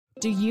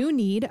Do you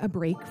need a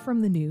break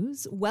from the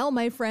news? Well,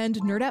 my friend,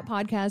 Nerdette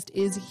Podcast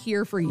is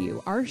here for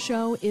you. Our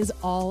show is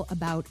all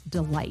about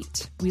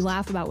delight. We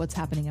laugh about what's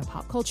happening in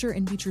pop culture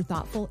and feature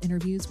thoughtful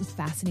interviews with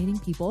fascinating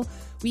people.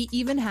 We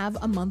even have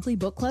a monthly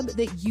book club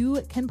that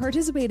you can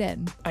participate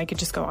in. I could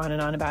just go on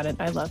and on about it.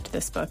 I loved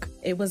this book.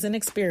 It was an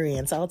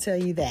experience, I'll tell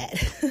you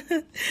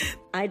that.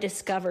 I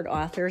discovered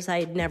authors I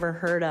had never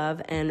heard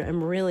of, and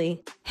I'm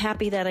really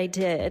happy that I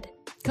did.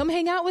 Come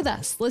hang out with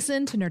us.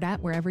 Listen to Nerdette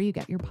wherever you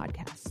get your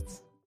podcasts.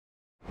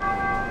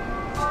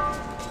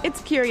 It's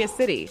Curious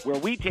City, where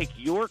we take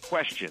your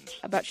questions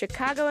about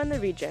Chicago and the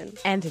region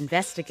and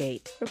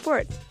investigate,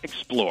 report,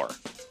 explore.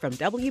 From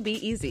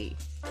WBEZ.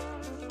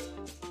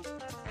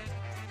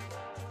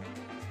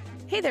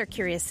 Hey there,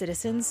 curious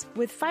citizens.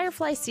 With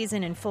Firefly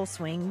season in full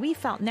swing, we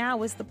felt now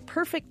was the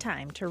perfect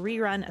time to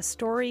rerun a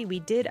story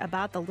we did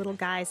about the little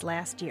guys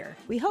last year.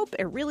 We hope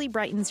it really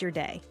brightens your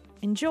day.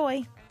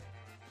 Enjoy.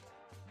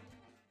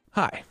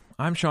 Hi,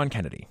 I'm Sean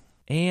Kennedy,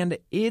 and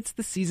it's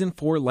the season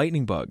 4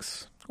 lightning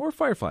bugs, or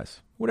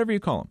fireflies, whatever you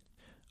call them.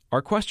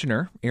 Our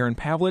questioner, Aaron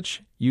Pavlich,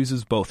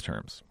 uses both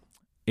terms.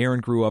 Aaron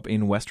grew up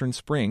in Western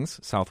Springs,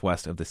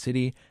 southwest of the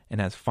city,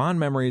 and has fond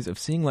memories of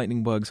seeing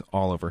lightning bugs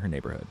all over her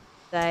neighborhood.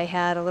 I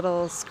had a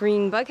little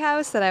screen bug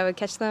house that I would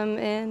catch them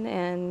in,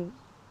 and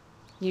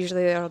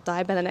usually they'll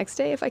die by the next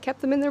day if I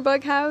kept them in their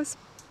bug house.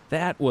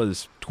 That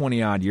was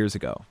 20-odd years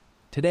ago.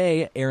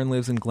 Today, Aaron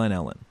lives in Glen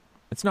Ellen.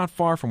 It's not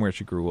far from where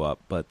she grew up,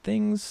 but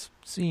things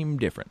seem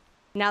different.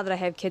 Now that I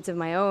have kids of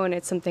my own,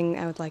 it's something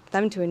I would like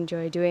them to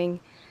enjoy doing,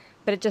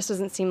 but it just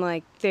doesn't seem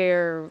like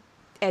they're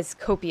as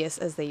copious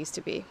as they used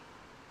to be.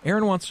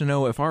 Aaron wants to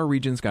know if our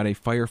region's got a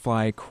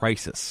firefly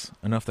crisis,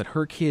 enough that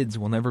her kids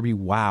will never be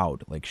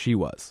wowed like she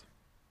was.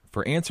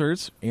 For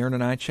answers, Aaron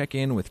and I check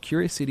in with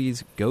Curious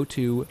City's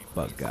go-to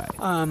bug guy.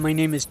 My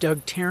name is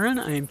Doug Tarrin.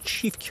 I am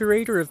Chief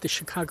Curator of the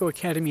Chicago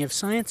Academy of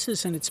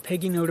Sciences and its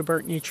Peggy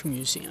Notebart Nature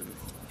Museum.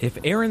 If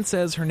Aaron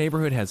says her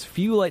neighborhood has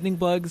few lightning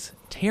bugs,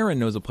 Taryn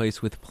knows a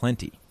place with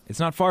plenty. It's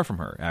not far from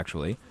her,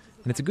 actually,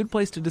 and it's a good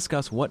place to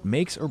discuss what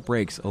makes or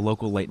breaks a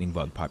local lightning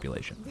bug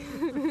population.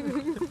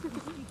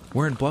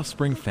 We're in Bluff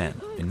Spring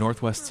Fen in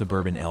northwest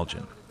suburban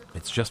Elgin.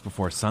 It's just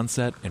before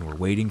sunset, and we're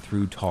wading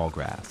through tall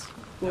grass.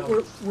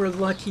 Well, we're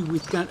lucky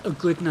we've got a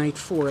good night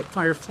for it.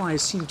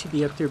 Fireflies seem to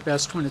be at their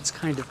best when it's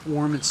kind of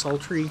warm and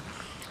sultry,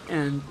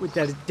 and with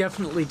that, it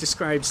definitely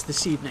describes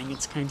this evening.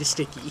 It's kind of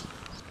sticky.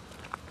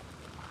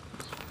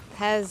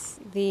 Has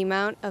the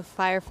amount of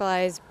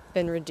fireflies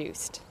been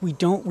reduced? We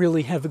don't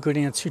really have a good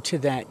answer to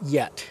that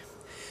yet.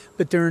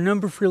 But there are a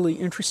number of really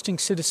interesting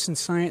citizen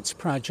science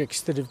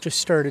projects that have just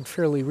started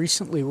fairly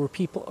recently where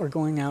people are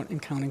going out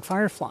and counting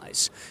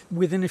fireflies.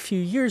 Within a few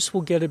years,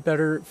 we'll get a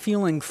better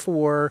feeling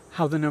for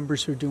how the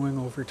numbers are doing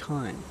over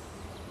time.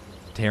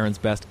 Taryn's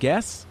best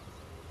guess?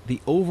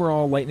 The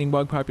overall lightning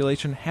bug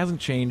population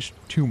hasn't changed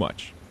too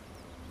much.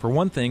 For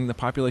one thing, the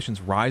populations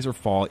rise or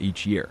fall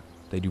each year.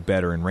 They do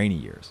better in rainy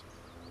years.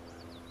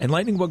 And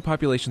lightning bug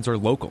populations are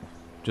local,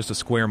 just a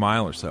square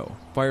mile or so.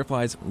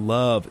 Fireflies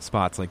love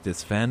spots like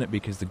this fen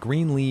because the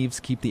green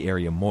leaves keep the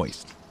area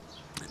moist.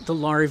 The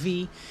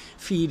larvae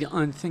feed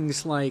on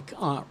things like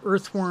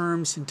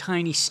earthworms and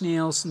tiny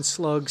snails and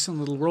slugs and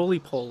little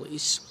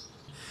roly-polies.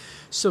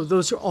 So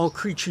those are all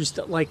creatures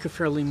that like a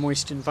fairly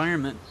moist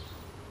environment.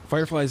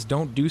 Fireflies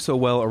don't do so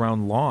well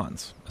around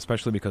lawns,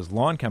 especially because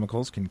lawn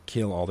chemicals can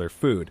kill all their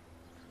food.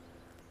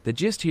 The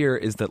gist here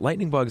is that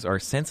lightning bugs are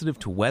sensitive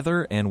to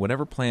weather and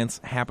whatever plants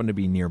happen to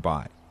be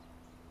nearby.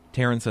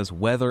 Taryn says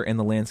weather and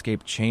the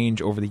landscape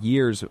change over the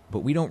years, but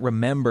we don't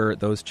remember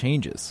those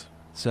changes.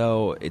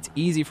 So it's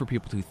easy for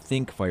people to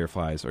think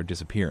fireflies are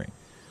disappearing.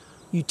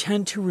 You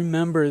tend to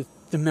remember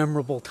the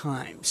memorable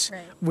times,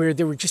 right, where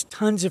there were just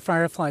tons of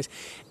fireflies.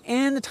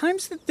 And the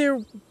times that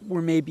there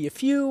were maybe a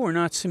few or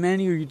not so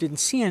many or you didn't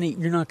see any,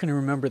 you're not going to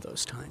remember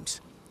those times.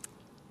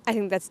 I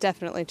think that's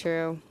definitely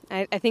true.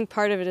 I think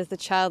part of it is the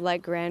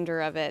childlike grandeur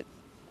of it.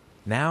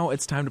 Now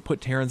it's time to put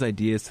Taryn's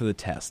ideas to the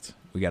test.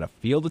 We got a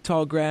field of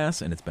tall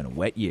grass, and it's been a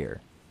wet year.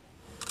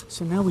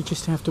 So now we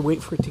just have to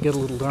wait for it to get a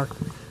little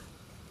darker.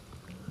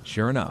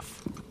 Sure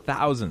enough,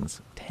 thousands,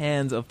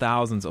 tens of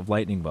thousands of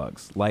lightning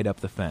bugs light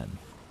up the fen.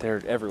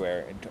 They're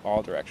everywhere, in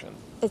all directions.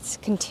 It's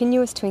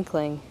continuous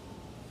twinkling.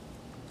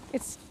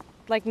 It's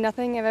like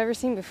nothing I've ever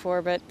seen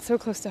before, but so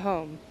close to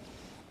home.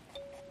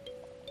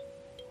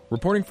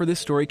 Reporting for this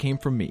story came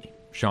from me,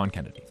 Sean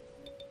Kennedy.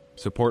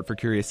 Support for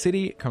Curious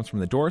City comes from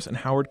the Doris and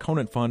Howard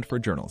Conant Fund for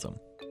Journalism.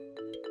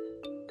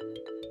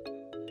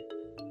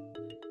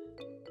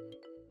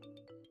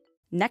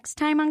 Next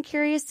time on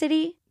Curious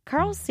City,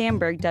 Carl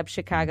Sandburg dubbed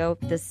Chicago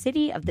the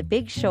city of the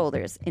big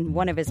shoulders in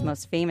one of his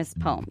most famous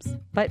poems.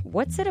 But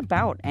what's it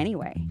about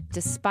anyway?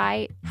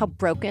 Despite how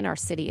broken our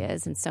city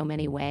is in so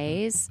many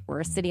ways,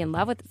 we're a city in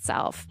love with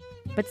itself.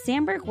 But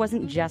Sandburg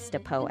wasn't just a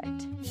poet.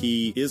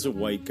 He is a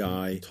white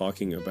guy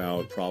talking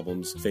about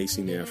problems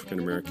facing the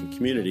African-American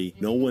community.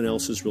 No one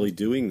else is really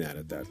doing that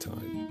at that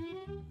time.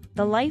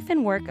 The life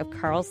and work of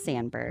Carl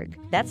Sandburg.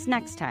 That's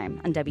next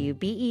time on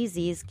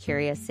WBEZ's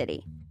Curious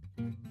City.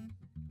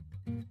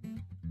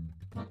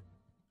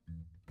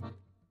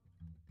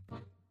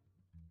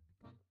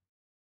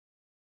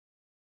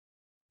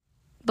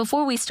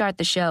 Before we start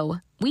the show,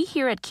 we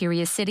here at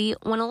Curious City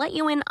want to let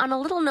you in on a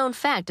little-known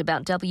fact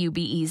about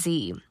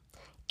WBEZ.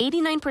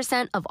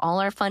 89% of all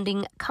our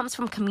funding comes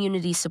from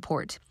community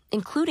support,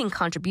 including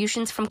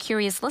contributions from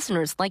curious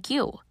listeners like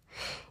you.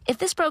 If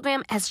this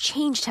program has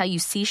changed how you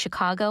see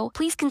Chicago,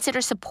 please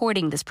consider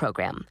supporting this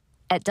program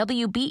at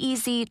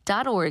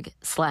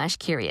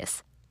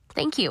wbez.org/curious.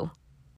 Thank you.